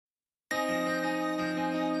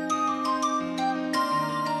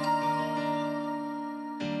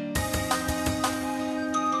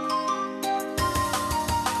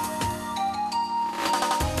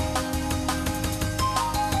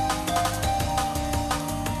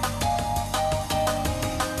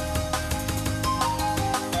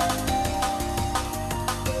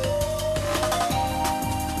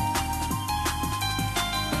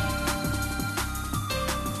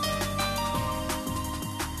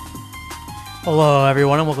Hello,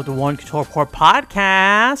 everyone, and welcome to One Control Report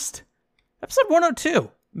Podcast, episode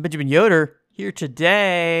 102. Benjamin Yoder here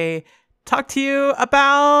today. Talk to you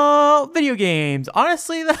about video games.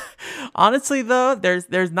 Honestly, though,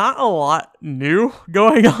 there's not a lot new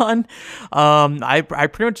going on. I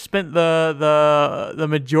pretty much spent the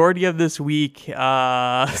majority of this week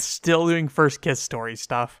still doing First Kiss story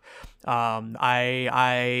stuff.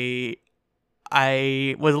 I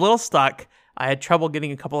was a little stuck. I had trouble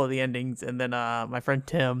getting a couple of the endings, and then my friend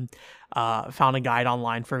Tim found a guide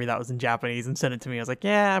online for me that was in Japanese and sent it to me. I was like,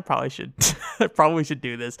 yeah, I probably should probably should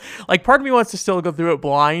do this. Like, part of me wants to still go through it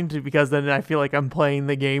blind because then I feel like I'm playing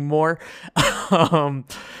the game more. But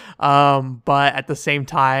at the same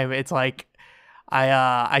time, it's like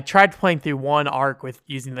I tried playing through one arc with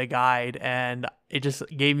using the guide, and it just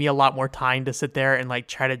gave me a lot more time to sit there and like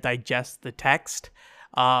try to digest the text.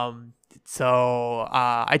 So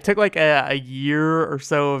I took like a year or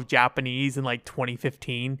so of Japanese in like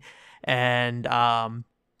 2015, and I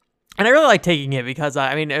really like taking it because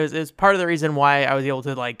I mean it was part of the reason why I was able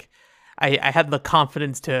to like I had the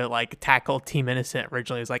confidence to like tackle Team Innocent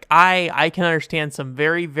originally. It was like I can understand some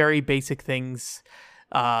very, very basic things.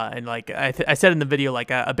 And like I said in the video,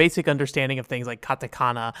 like a basic understanding of things like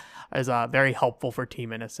katakana is very helpful for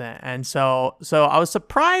Team Innocent. And so I was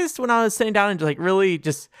surprised when I was sitting down and like really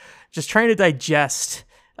just trying to digest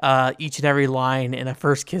each and every line in a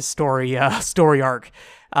First Kiss story arc,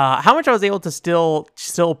 how much I was able to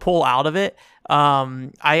still pull out of it.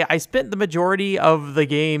 I spent the majority of the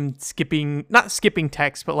game not skipping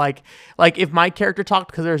text, but like if my character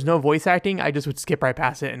talked, because there's no voice acting, I just would skip right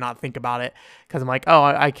past it and not think about it. Cause I'm like, oh,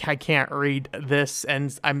 I can't read this.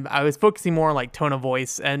 And I was focusing more on like tone of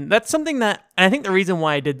voice. And that's something that, and I think the reason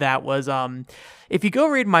why I did that was, if you go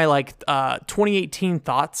read my like, 2018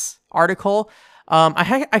 thoughts article, I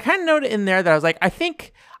kind of noted in there that I was like, I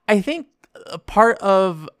think a part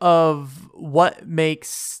of what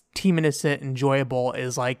makes Team Innocent enjoyable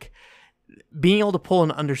is like being able to pull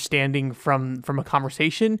an understanding from a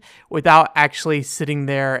conversation without actually sitting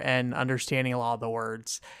there and understanding a lot of the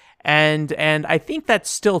words. And I think that's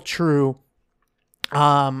still true.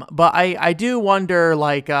 But I do wonder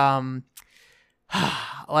like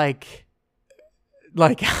like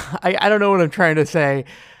I don't know what I'm trying to say.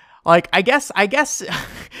 Like, I guess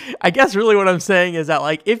really what I'm saying is that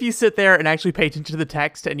like if you sit there and actually pay attention to the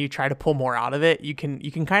text and you try to pull more out of it, you can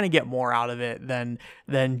kind of get more out of it than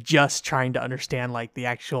just trying to understand like the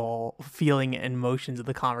actual feeling and emotions of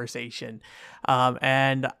the conversation.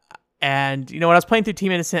 And you know, when I was playing through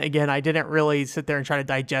Team Innocent again, I didn't really sit there and try to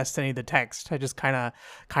digest any of the text. I just kind of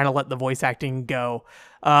let the voice acting go.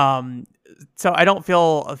 So I don't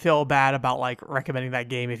feel bad about like recommending that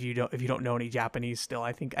game if you don't know any Japanese still.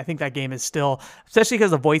 I think that game is still, especially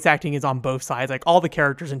because the voice acting is on both sides. Like all the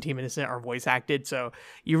characters in Team Innocent are voice acted, so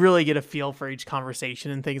you really get a feel for each conversation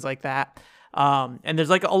and things like that. And there's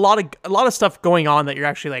like a lot of stuff going on that you're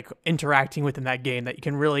actually like interacting with in that game that you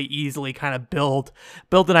can really easily kind of build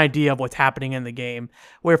an idea of what's happening in the game.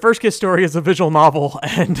 Where First Kiss Story is a visual novel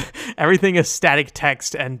and everything is static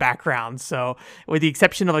text and background. So with the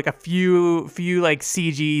exception of like a few like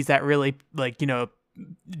CGs that really like, you know,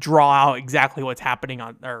 draw out exactly what's happening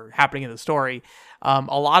in the story. A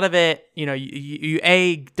lot of it, you know, you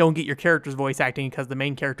don't get your character's voice acting because the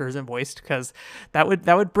main character isn't voiced, because that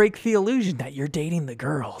would break the illusion that you're dating the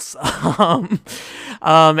girls.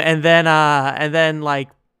 And then like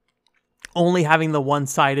only having the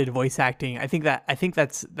one-sided voice acting, I think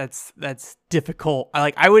that's difficult.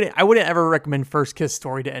 I wouldn't ever recommend First Kiss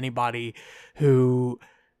Story to anybody who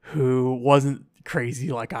wasn't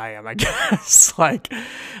crazy like I am, I guess. like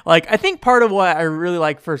I think part of what I really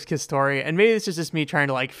like First Kiss Story, and maybe it's just me trying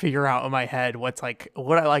to like figure out in my head what I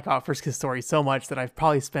like about First Kiss Story so much that I've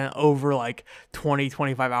probably spent over like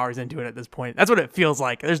 25 hours into it at this point. That's what it feels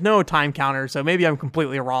like. There's no time counter, so maybe I'm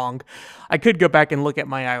completely wrong. I could go back and look at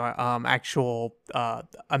my actual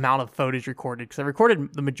amount of footage recorded, because I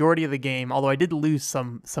recorded the majority of the game, although I did lose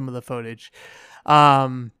some of the footage.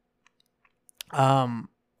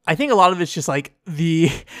 I think a lot of it's just like the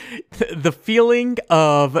feeling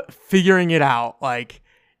of figuring it out, like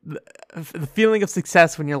the feeling of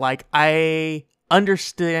success when you're like, I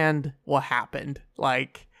understand what happened.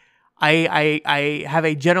 Like I have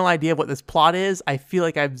a general idea of what this plot is. I feel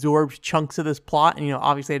like I absorbed chunks of this plot, and you know,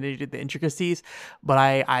 obviously I did the intricacies, but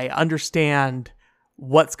I understand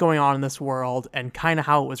what's going on in this world and kind of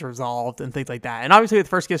how it was resolved and things like that. And obviously with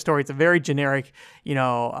First Kiss Story, it's a very generic,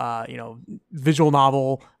 visual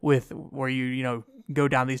novel where you go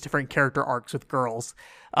down these different character arcs with girls.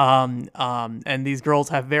 And these girls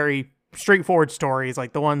have very straightforward stories.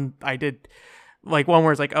 Like the one I did like one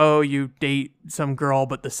where it's like, oh, you date some girl,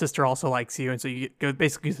 but the sister also likes you, and so you go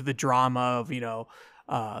basically through the drama of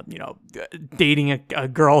dating a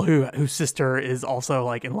girl whose sister is also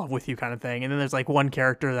like in love with you, kind of thing. And then there's like one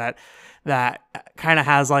character that kind of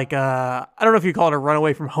has like I don't know if you call it a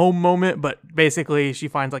runaway from home moment, but basically she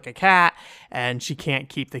finds like a cat and she can't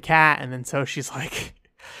keep the cat, and then so she's like,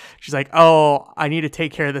 oh, I need to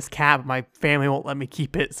take care of this cat, but my family won't let me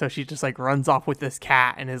keep it. So she just like runs off with this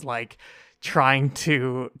cat and is like trying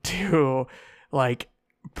to like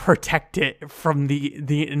protect it from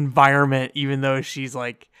the environment, even though she's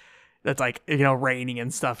like, that's like, raining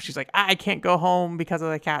and stuff. She's like, I can't go home because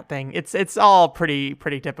of the cat thing. It's all pretty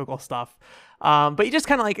typical stuff. But you just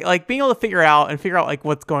kind of like being able to figure out like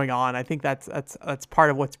what's going on. I think that's part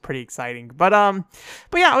of what's pretty exciting. But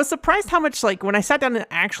yeah, I was surprised how much, like, when I sat down and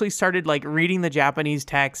actually started like reading the Japanese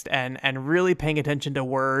text and really paying attention to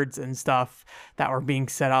words and stuff that were being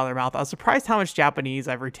said out of their mouth, I was surprised how much Japanese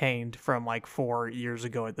I've retained from like 4 years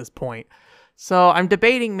ago at this point. So I'm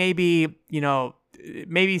debating maybe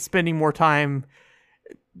spending more time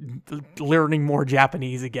learning more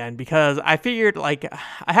Japanese again, because I figured, like,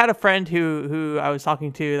 I had a friend who I was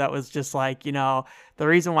talking to that was just like, the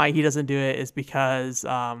reason why he doesn't do it is because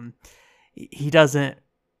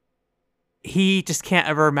he just can't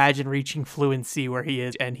ever imagine reaching fluency where he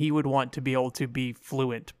is, and he would want to be able to be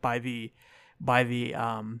fluent by the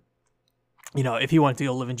if he wanted to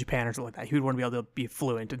go live in Japan or something like that, he would want to be able to be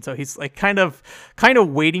fluent. And so he's like kind of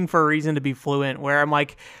waiting for a reason to be fluent, where I'm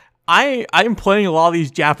like, I'm playing a lot of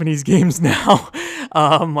these Japanese games now,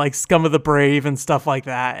 like Scum of the Brave and stuff like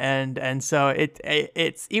that, and so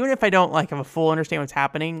it's even if I don't like have a full understand what's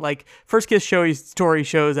happening, like First Kiss story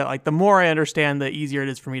shows that like the more I understand, the easier it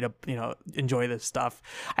is for me to enjoy this stuff.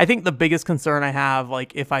 I think the biggest concern I have,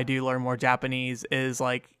 like if I do learn more Japanese, is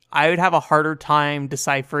like I would have a harder time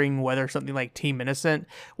deciphering whether something like Team Innocent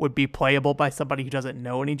would be playable by somebody who doesn't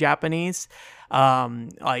know any Japanese.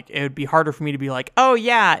 Like it would be harder for me to be like, oh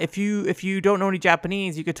yeah, if you don't know any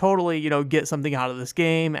Japanese, you could totally, get something out of this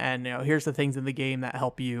game. And, here's the things in the game that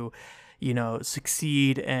help you,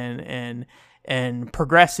 succeed and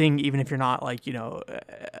progressing, even if you're not like,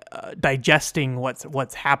 digesting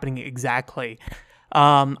what's happening exactly.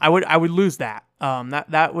 I would lose that.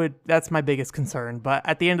 That's my biggest concern. But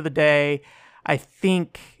at the end of the day, I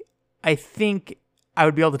think I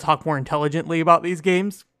would be able to talk more intelligently about these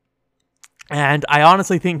games. And I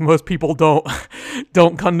honestly think most people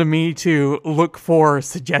don't come to me to look for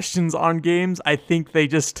suggestions on games. I think they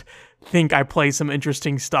just think I play some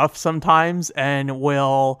interesting stuff sometimes, and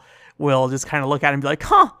will just kind of look at it and be like,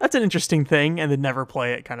 huh, that's an interesting thing, and then never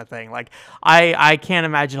play it, kind of thing. Like, I can't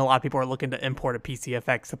imagine a lot of people are looking to import a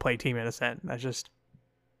PCFX to play Team Innocent. That's just,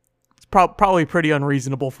 it's probably pretty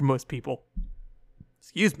unreasonable for most people.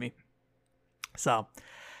 Excuse me. So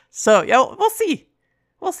yeah, we'll see.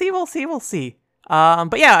 We'll see.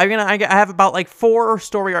 But yeah, I have about like 4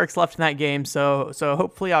 story arcs left in that game, so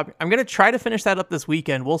hopefully I'm gonna try to finish that up this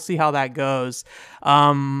weekend. We'll see how that goes.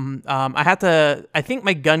 I think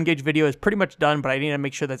my gun gauge video is pretty much done, but I need to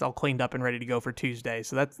make sure that's all cleaned up and ready to go for Tuesday.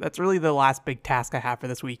 So that's really the last big task I have for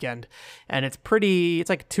this weekend, and it's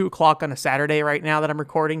like 2:00 on a Saturday right now that I'm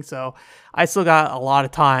recording, so I still got a lot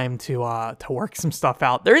of time to work some stuff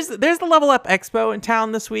out. There's the Level Up Expo in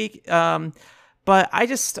town this week. But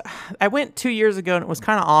I went 2 years ago and it was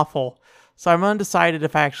kind of awful. So I'm undecided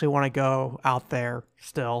if I actually want to go out there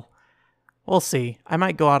still. We'll see. I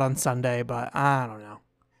might go out on Sunday, but I don't know.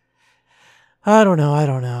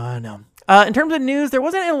 In terms of news, there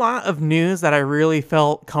wasn't a lot of news that I really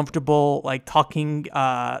felt comfortable like talking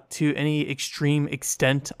to any extreme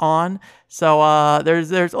extent on. So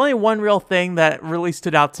there's only one real thing that really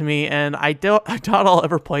stood out to me, and I doubt I'll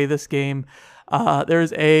ever play this game.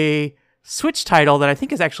 There's a Switch title that I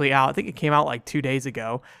think is actually out. I think it came out like 2 days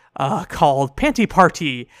ago, called Panty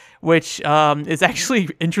Party, which is actually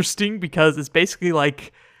interesting because it's basically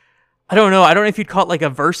like, I don't know if you'd call it like a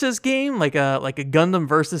versus game, like a Gundam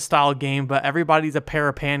versus style game, but everybody's a pair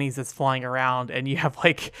of panties that's flying around, and you have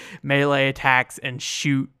like melee attacks and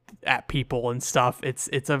shoot at people and stuff.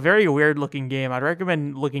 It's a very weird looking game. I'd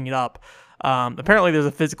recommend looking it up. Apparently there's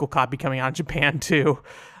a physical copy coming out in Japan too.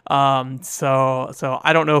 So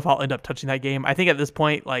I don't know if I'll end up touching that game. I think at this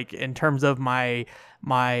point, like in terms of my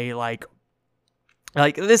like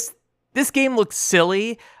this game looks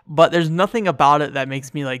silly, but there's nothing about it that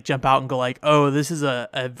makes me like jump out and go like, oh, this is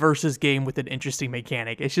a versus game with an interesting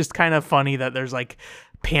mechanic. It's just kind of funny that there's like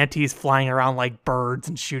panties flying around like birds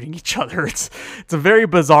and shooting each other. It's a very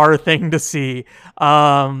bizarre thing to see.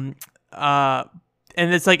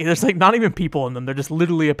 and it's like there's like not even people in them. They're just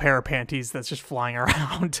literally a pair of panties that's just flying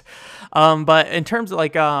around. But in terms of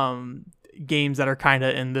like games that are kind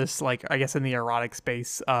of in this, like, I guess in the erotic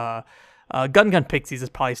space, Gun Pixies is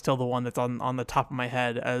probably still the one that's on the top of my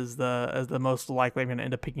head as the most likely I'm going to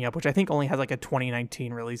end up picking up, which I think only has like a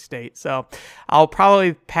 2019 release date. So I'll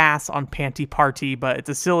probably pass on Panty Party, but it's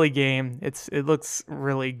a silly game. It looks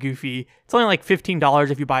really goofy. It's only like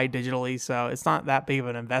 $15 if you buy it digitally, so it's not that big of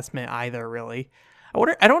an investment either, really.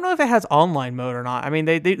 I don't know if it has online mode or not. I mean,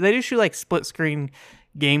 they do shoot like split screen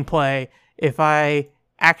gameplay. If I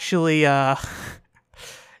actually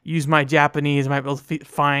use my Japanese, I might be able to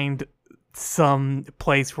find some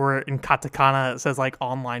place where in katakana it says like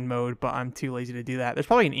online mode, but I'm too lazy to do that. There's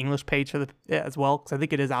probably an English page for as well, because I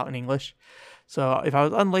think it is out in English. So if I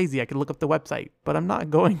was unlazy, I could look up the website, but I'm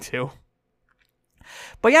not going to.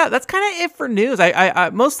 But yeah, that's kind of it for news.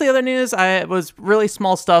 I most of the other news was really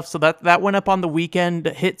small stuff, so that went up on the weekend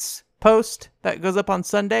hits post that goes up on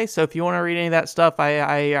Sunday. So if you want to read any of that stuff,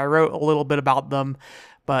 I wrote a little bit about them,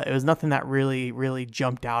 but it was nothing that really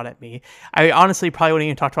jumped out at me. I honestly probably wouldn't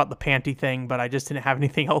even talked about the panty thing, but I just didn't have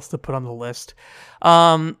anything else to put on the list.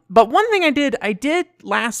 But one thing I did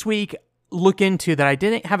last week look into that I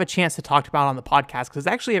didn't have a chance to talk about on the podcast, because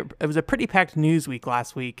actually it was a pretty packed news week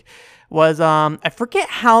last week, was I forget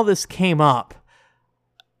how this came up.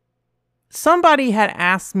 Somebody had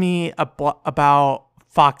asked me about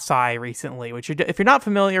Foxeye recently, which if you're not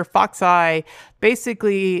familiar, Foxeye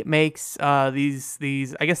basically makes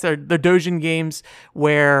these I guess they're dojin games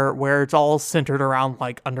where it's all centered around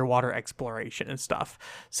like underwater exploration and stuff.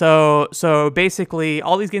 So basically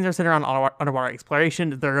all these games are centered around underwater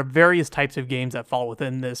exploration. There are various types of games that fall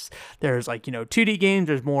within this. There's like, 2D games,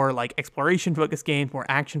 there's more like exploration focused games, more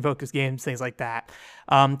action focused games, things like that.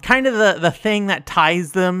 Kind of the thing that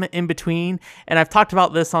ties them in between. And I've talked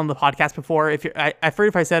about this on the podcast before. I forget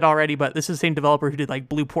if I said already, but this is the same developer who did like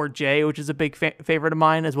Blueport J, which is a big favorite of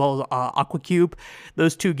mine, as well as Aquacube.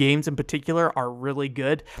 Those two games in particular are really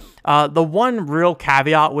good. The one real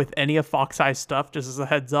caveat with any of Foxeye's stuff, just as a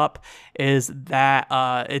heads up, is that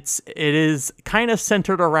it is kind of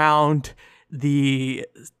centered around the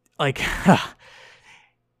like I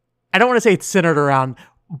don't want to say it's centered around,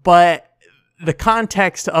 but the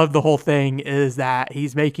context of the whole thing is that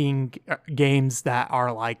he's making games that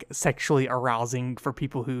are like sexually arousing for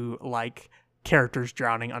people who like characters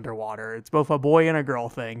drowning underwater. It's both a boy and a girl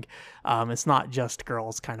thing. It's not just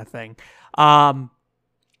girls kind of thing.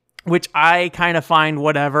 Which I kind of find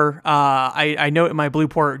whatever. I note in my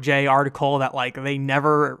Blueport J article that like they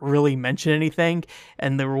never really mention anything,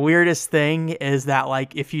 and the weirdest thing is that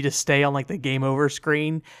like if you just stay on like the game over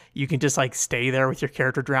screen, you can just like stay there with your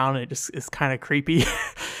character drowned, and it just is kind of creepy.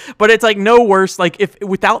 But it's like no worse. Like if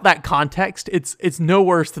without that context, it's no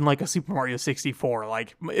worse than like a Super Mario 64.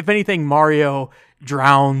 Like if anything, Mario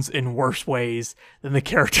drowns in worse ways than the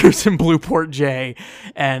characters in Blueport J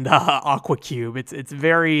and Aquacube. It's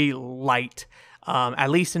very light, at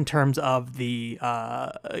least in terms of the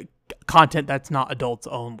content that's not adults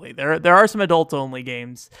only. There are some adults only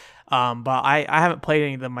games, but I haven't played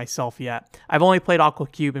any of them myself yet. I've only played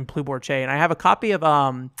Aquacube and Blueport J, and I have a copy of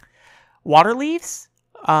Water Leaves.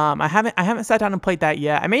 I haven't sat down and played that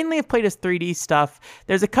yet. I mainly have played his 3D stuff.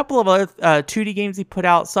 There's a couple of other 2D games he put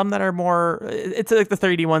out, some that are more, it's like the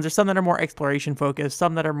 3D ones. There's some that are more exploration focused,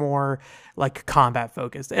 some that are more like combat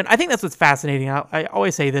focused. And I think that's what's fascinating. I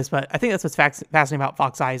always say this, but I think that's what's fascinating about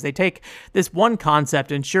Foxeye is they take this one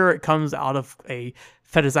concept, and sure, it comes out of a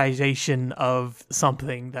fetishization of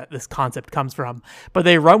something that this concept comes from, but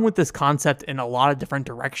they run with this concept in a lot of different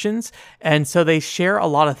directions, and so they share a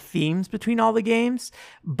lot of themes between all the games,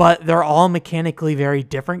 but they're all mechanically very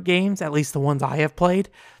different games, at least the ones I have played.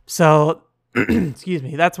 So excuse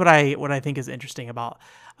me, that's what I think is interesting about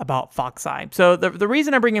Foxeye. So the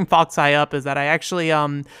reason I'm bringing Foxeye up is that I actually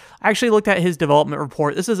looked at his development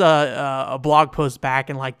report. This is a blog post back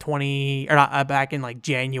in like back in like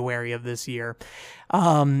January of this year.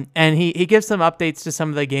 And he gives some updates to some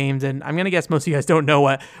of the games, and I'm gonna guess most of you guys don't know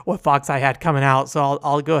what Foxeye had coming out, so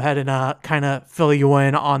I'll go ahead and kind of fill you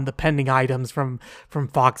in on the pending items from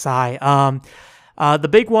Foxeye. The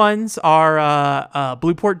big ones are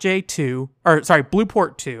Blueport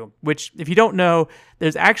 2, which, if you don't know,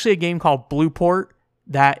 there's actually a game called Blueport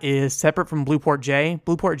that is separate from Blueport J.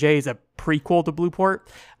 Blueport J is a prequel to Blueport.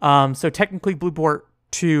 So technically Blueport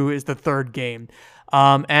 2 is the third game.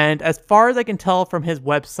 And as far as I can tell from his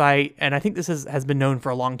website, and I think this has been known for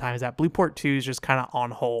a long time, is that Blueport 2 is just kind of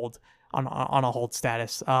on hold, on a hold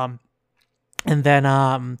status. And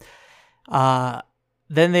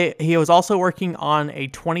then he was also working on a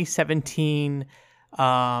 2017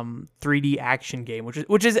 3D action game,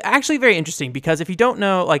 which is actually very interesting, because if you don't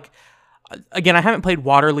know, like, again, I haven't played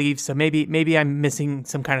Waterleaf, so maybe I'm missing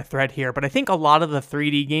some kind of thread here, but I think a lot of the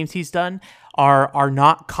 3D games he's done are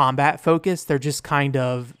not combat focused. They're just kind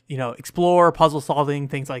of, explore, puzzle solving,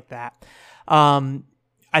 things like that.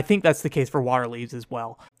 I think that's the case for Waterleaves as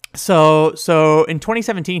well. So in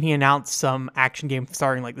 2017, he announced some action game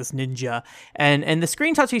starring like this ninja, and the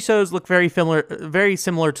screenshots he shows look very similar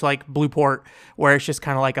to like Blueport, where it's just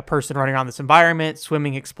kind of like a person running around this environment,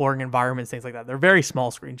 swimming, exploring environments, things like that. They're very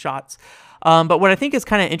small screenshots. But what I think is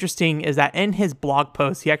kind of interesting is that in his blog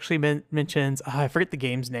post, he actually mentions, I forget the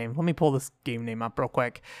game's name. Let me pull this game name up real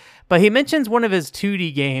quick. But he mentions one of his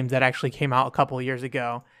 2D games that actually came out a couple of years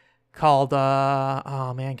ago called,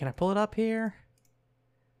 oh man, can I pull it up here?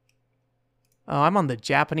 Oh, I'm on the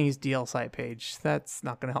Japanese DL site page. That's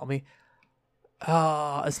not going to help me.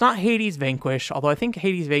 It's not Hades Vanquish, although I think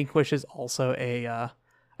Hades Vanquish is also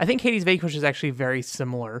I think Hades Vanquish is actually very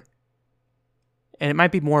similar. And it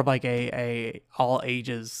might be more of like a all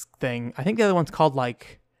ages thing. I think the other one's called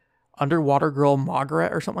like Underwater Girl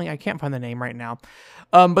Margaret or something. I can't find the name right now.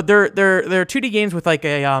 But they're 2D games with like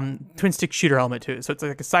a twin stick shooter element to it. So it's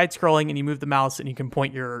like a side scrolling, and you move the mouse and you can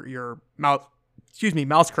point your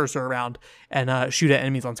mouse cursor around and shoot at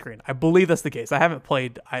enemies on screen. I believe that's the case. I haven't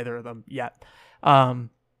played either of them yet. And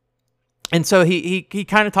so he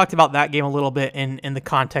kind of talked about that game a little bit in the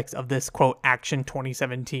context of this quote Action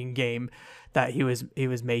 2017 game that he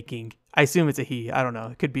was making. I assume it's a he. I don't know.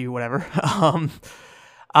 It could be whatever.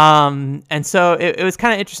 And so it was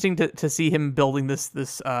kind of interesting to see him building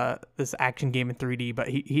this action game in 3D, but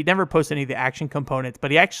he never posted any of the action components,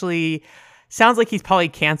 but he actually sounds like he's probably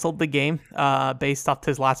canceled the game based off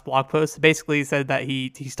his last blog post. Basically, he said that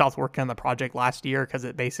he stopped working on the project last year because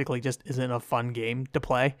it basically just isn't a fun game to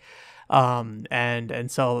play.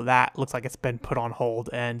 And so that looks like it's been put on hold.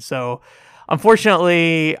 And so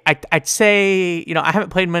unfortunately, I'd say, I haven't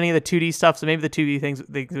played many of the 2D stuff, so maybe the 2D things,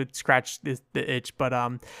 they could scratch the itch. But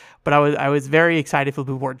I was very excited for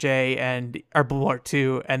Blueport J or Blueport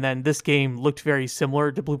 2, and then this game looked very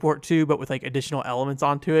similar to Blueport 2, but with like additional elements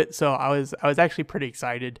onto it. So I was actually pretty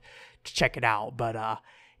excited to check it out. But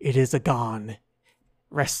it is a gone.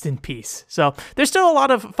 Rest in peace. So there's still a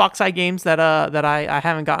lot of Fox Eye games that I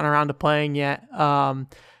haven't gotten around to playing yet.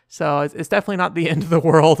 So it's definitely not the end of the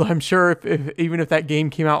world. I'm sure if even if that game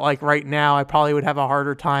came out like right now, I probably would have a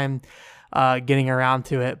harder time getting around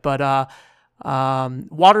to it. But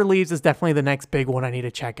Waterleaves is definitely the next big one I need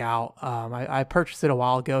to check out. I purchased it a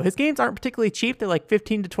while ago. His games aren't particularly cheap. They're like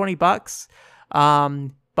 $15 to $20.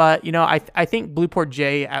 But I think Blueport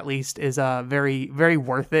J at least is very, very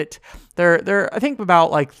worth it. They're I think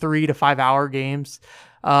about like 3 to 5 hour games.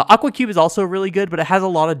 Aquacube is also really good, but it has a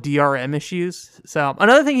lot of DRM issues. So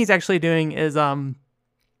another thing he's actually doing is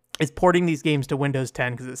porting these games to Windows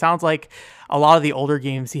 10, because it sounds like a lot of the older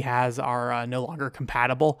games he has are no longer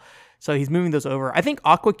compatible. So he's moving those over. I think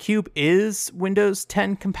Aquacube is Windows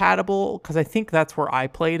 10 compatible, because I think that's where I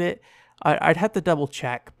played it. I'd have to double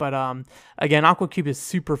check, but again, Aquacube is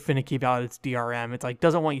super finicky about its DRM. It's like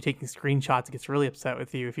doesn't want you taking screenshots. It gets really upset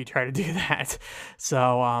with you if you try to do that.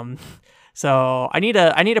 So I need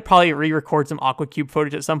to probably re-record some Aquacube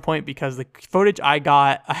footage at some point, because the footage I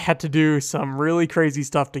got, I had to do some really crazy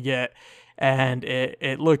stuff to get, and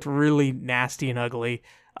it looked really nasty and ugly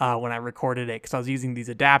when I recorded it, because I was using these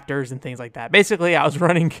adapters and things like that. Basically, I was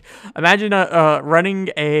imagine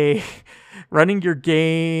running your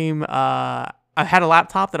game. I had a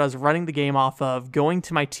laptop that I was running the game off of, going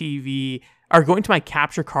to my TV, or going to my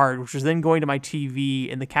capture card, which was then going to my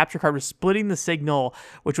TV, and the capture card was splitting the signal,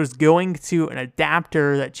 which was going to an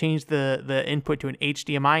adapter that changed the input to an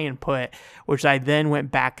HDMI input, which I then went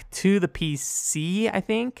back to the PC, I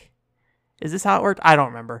think. Is this how it worked? I don't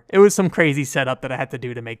remember. It was some crazy setup that I had to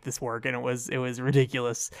do to make this work, and it was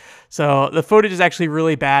ridiculous. So the footage is actually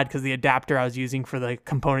really bad because the adapter I was using for the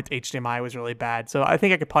component HDMI was really bad. So I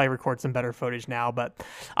think I could probably record some better footage now, but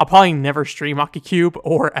I'll probably never stream Aquacube,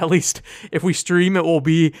 or at least if we stream, it will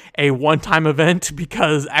be a one-time event,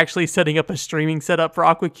 because actually setting up a streaming setup for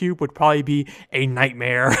Aquacube would probably be a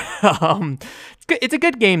nightmare. It's a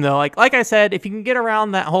good game though. Like I said, if you can get around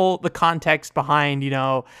the context behind,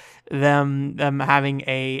 them having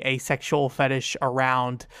a sexual fetish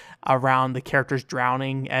around the characters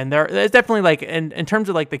drowning, and there's definitely like in terms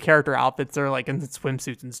of like the character outfits, they're like in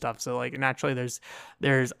swimsuits and stuff, so like naturally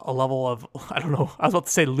there's a level of, I don't know, I was about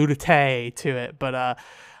to say nudity to it, but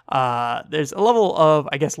there's a level of,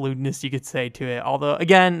 I guess, lewdness you could say to it, although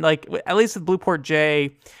again, like at least with Blueport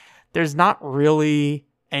J, there's not really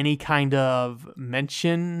any kind of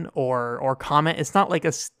mention or comment. It's not like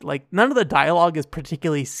none of the dialogue is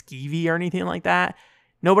particularly skeevy or anything like that.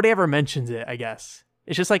 Nobody ever mentions it, I guess.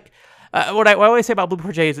 It's just like what I always say about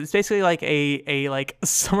Blueport J is it's basically like a like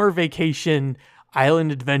summer vacation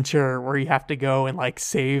island adventure where you have to go and like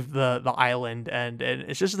save the island, and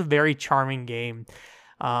it's just a very charming game.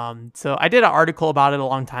 So I did an article about it a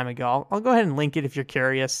long time ago. I'll go ahead and link it if you're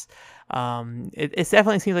curious. It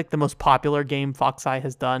definitely seems like the most popular game Foxeye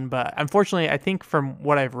has done, but unfortunately, I think from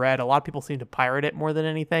what I've read, a lot of people seem to pirate it more than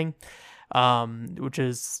anything, which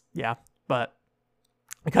is, yeah, but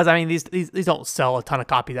because I mean, these don't sell a ton of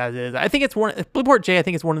copies as is. I think it's Blueport J, I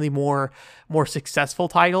think it's one of the more successful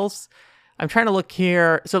titles. I'm trying to look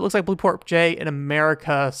here. So it looks like Blueport J in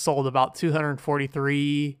America sold about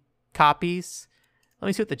 243 copies. Let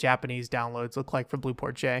me see what the Japanese downloads look like for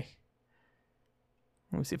Blueport J.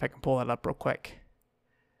 Let me see if I can pull that up real quick.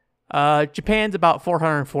 Japan's about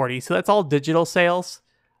 440, so that's all digital sales.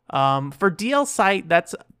 For DL Site,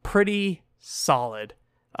 that's pretty solid.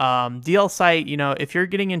 DL Site, you know, if you're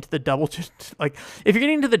getting into the if you're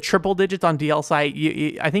getting into the triple digits on DL Site,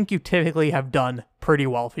 I think you typically have done pretty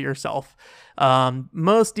well for yourself.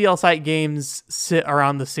 Most DL Site games sit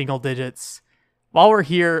around the single digits. While we're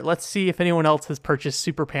here, let's see if anyone else has purchased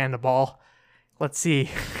Super Panda Ball. Let's see.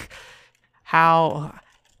 How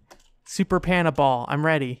Super Panda Ball. I'm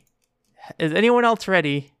ready. Is anyone else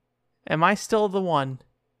ready? Am I still the one?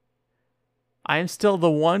 I am still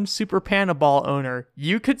the one Super Panda Ball owner.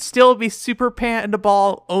 You could still be Super Panda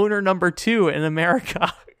Ball owner number 2 in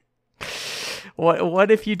America.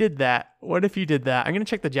 What if you did that? What if you did that? I'm going to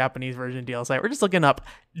check the Japanese version of DL Site. We're just looking up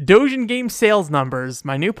Dojin game sales numbers,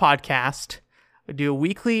 my new podcast. I do a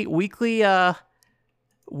weekly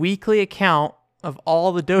account of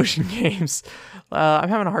all the Dojin games. I'm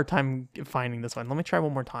having a hard time finding this one. Let me try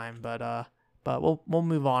one more time, but we'll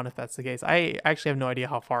move on if that's the case. I actually have no idea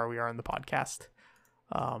how far we are in the podcast.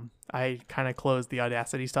 I kind of closed the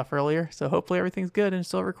Audacity stuff earlier, so hopefully everything's good and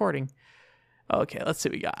still recording. Okay, let's see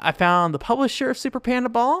what we got. I found the publisher of Super Panda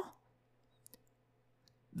Ball.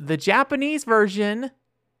 The Japanese version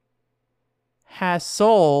has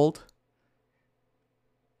sold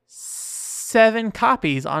 7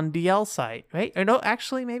 copies on DL Site, right? Or no,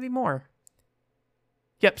 actually, maybe more.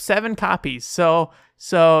 Yep, 7 copies. So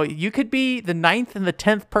you could be the 9th and the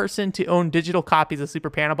 10th person to own digital copies of Super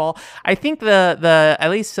Panda Ball. I think the at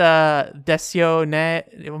least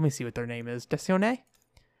Desione. Let me see what their name is. Desione?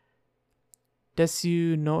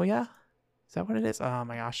 Desunoya? Is that what it is? Oh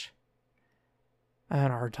my gosh, I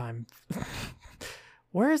had a hard time.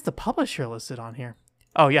 Where is the publisher listed on here?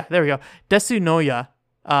 Oh yeah, there we go. Desunoya.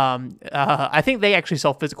 I think they actually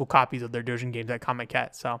sell physical copies of their Dojin games at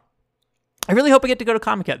Comic-Cat, so I really hope I get to go to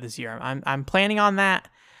Comic-Cat this year. I'm planning on that.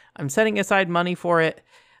 I'm setting aside money for it.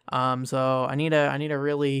 So I need to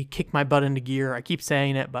really kick my butt into gear. I keep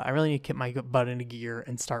saying it, but I really need to kick my butt into gear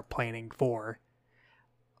and start planning for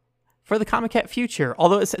the Comic-Cat future.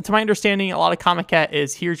 Although to my understanding, a lot of Comic-Cat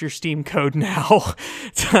is here's your Steam code now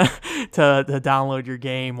to download your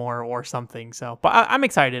game or something. So, but I'm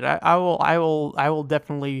excited. I will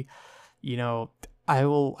definitely, you know, I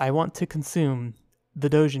want to consume the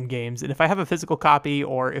Dojin games, and if I have a physical copy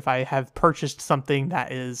or if I have purchased something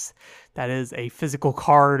that is a physical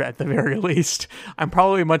card at the very least, I'm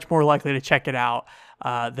probably much more likely to check it out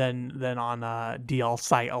than on DL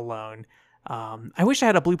Site alone. I wish I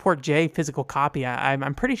had a Blueport J physical copy.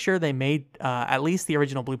 I'm pretty sure they made at least the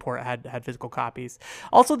original Blueport had physical copies.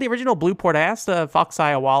 Also, the original Blueport, I asked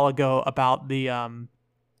Foxeye a while ago about the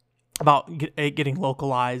it getting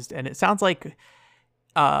localized, and it sounds like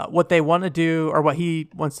what they want to do, or what he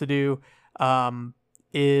wants to do,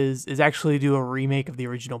 is actually do a remake of the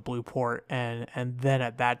original Blueport, and then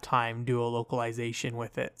at that time do a localization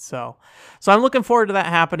with it. So I'm looking forward to that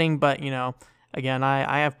happening. But you know, again,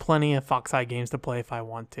 I have plenty of Foxeye games to play if I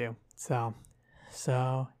want to.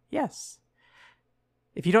 So yes.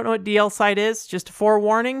 If you don't know what DL Site is, just a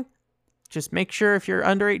forewarning. Just make sure if you're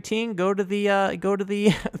under 18, go to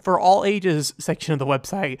the for all ages section of the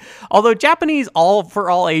website. Although Japanese for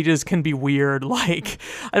all ages can be weird. Like,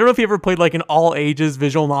 I don't know if you ever played like an all ages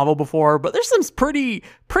visual novel before, but there's some pretty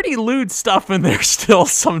lewd stuff in there still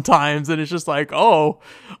sometimes, and it's just like, oh,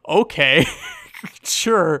 okay,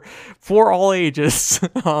 sure, for all ages.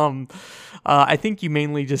 I think you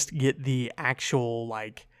mainly just get the actual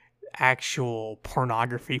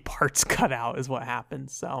pornography parts cut out is what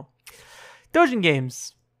happens. So. Dojin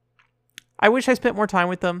games. I wish I spent more time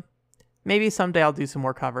with them. Maybe someday I'll do some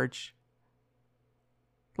more coverage.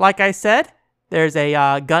 Like I said, There's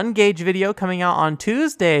a gun gauge video coming out on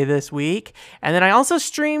Tuesday this week. And then I also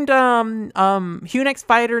streamed Hunex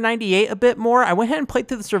Fighter 98 a bit more. I went ahead and played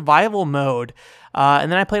through the survival mode.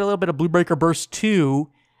 And then I played a little bit of Blue Breaker Burst 2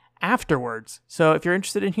 afterwards. So if you're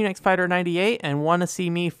interested in Hunex Fighter 98 and want to see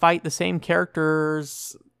me fight the same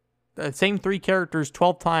characters, same 3 characters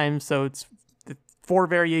 12 times, so it's 4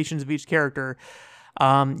 variations of each character,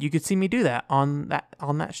 you could see me do that on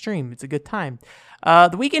that stream. It's a good time.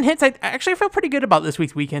 The weekend hits, I actually feel pretty good about this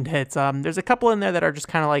week's weekend hits. There's a couple in there that are just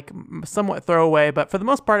kind of like somewhat throwaway, but for the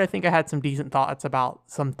most part, I think I had some decent thoughts about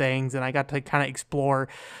some things, and I got to kind of explore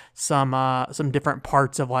some different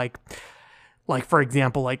parts of like for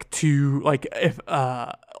example,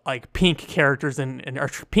 pink characters or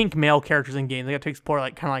pink male characters in games. I got to explore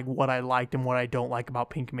what I liked and what I don't like about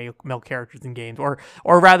pink male characters in games, or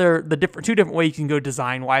rather the two different ways you can go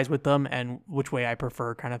design wise with them and which way I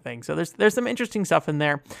prefer, kind of thing. So there's some interesting stuff in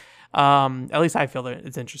there. At least I feel that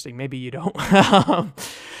it's interesting. Maybe you don't.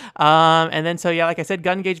 And then, so yeah, like I said,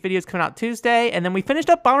 Gun Gauge videos coming out Tuesday, and then we finished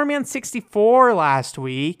up Bomberman 64 last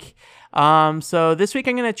week. So this week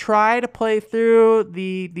I'm going to try to play through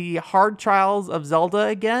the Hard Trials of Zelda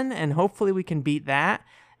again, and hopefully we can beat that.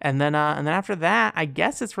 And then after that, I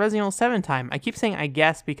guess it's Resident Evil 7 time. I keep saying I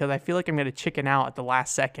guess because I feel like I'm going to chicken out at the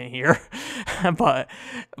last second here, but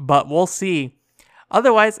we'll see.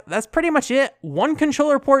 Otherwise, that's pretty much it.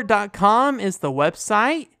 OneControllerPort.com is the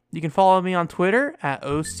website. You can follow me on Twitter at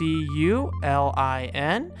OCULIN.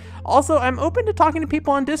 Also, I'm open to talking to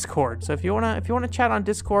people on Discord. So if you wanna chat on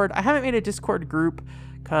Discord, I haven't made a Discord group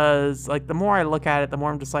because the more I look at it, the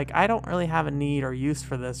more I'm just like, I don't really have a need or use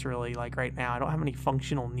for this really right now. I don't have any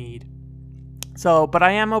functional need. So, but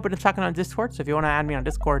I am open to talking on Discord. So if you want to add me on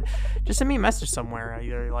Discord, just send me a message somewhere,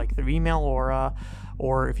 either through email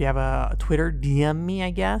or if you have a Twitter, DM me,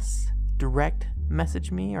 I guess. Direct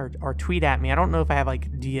message me or tweet at me. I don't know if I have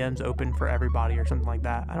DMs open for everybody or something like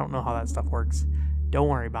that. I don't know how that stuff works. Don't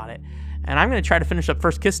worry about it. And I'm going to try to finish up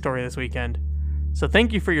First Kiss Story this weekend. So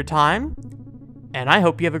thank you for your time, and I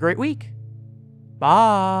hope you have a great week.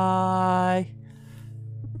 Bye.